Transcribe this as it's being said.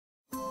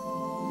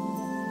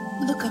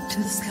Look up to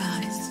the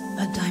skies,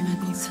 a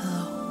diamond beats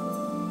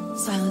hello.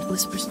 Silent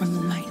whispers from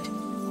the night,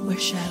 where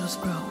shadows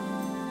grow.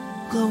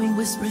 Glowing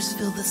whispers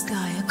fill the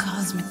sky, a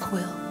cosmic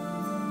quill,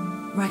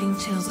 writing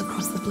tales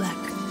across the black,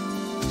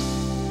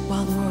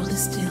 while the world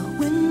is still.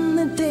 When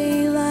the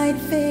daylight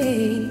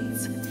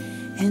fades,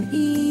 and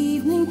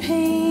evening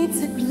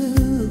paints it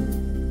blue,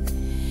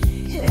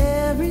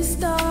 every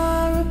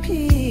star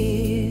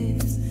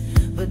appears,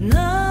 but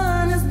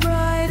none as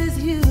bright as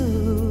you.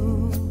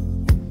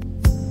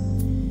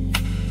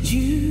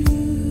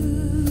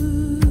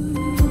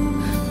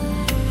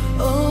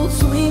 Oh,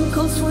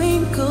 twinkle,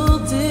 twinkle,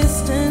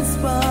 distant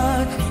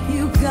spark,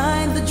 you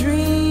guide the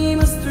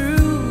dreamers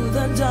through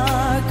the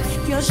dark.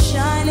 You're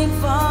shining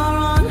far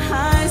on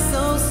high,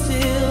 so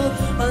still,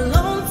 a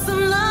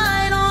lonesome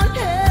light on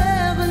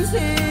heaven's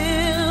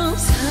hill.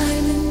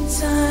 Time and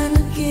time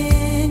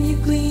again, you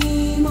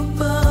gleam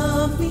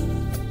above me.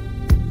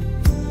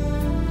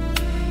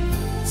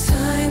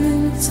 Time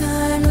and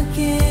time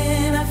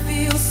again, I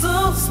feel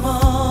so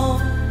small.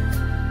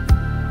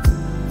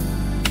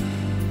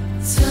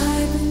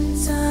 Time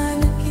and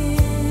time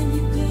again,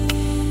 you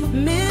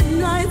gleam.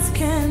 Midnight's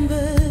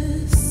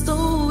canvas,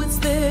 so it's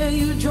there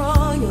you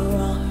draw your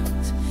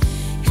art.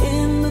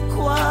 In the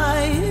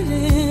quiet,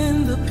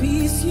 in the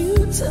peace, you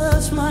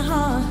touch my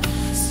heart.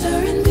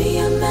 Stirring me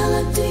a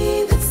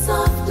melody that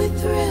softly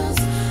thrills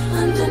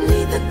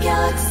underneath the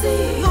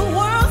galaxy.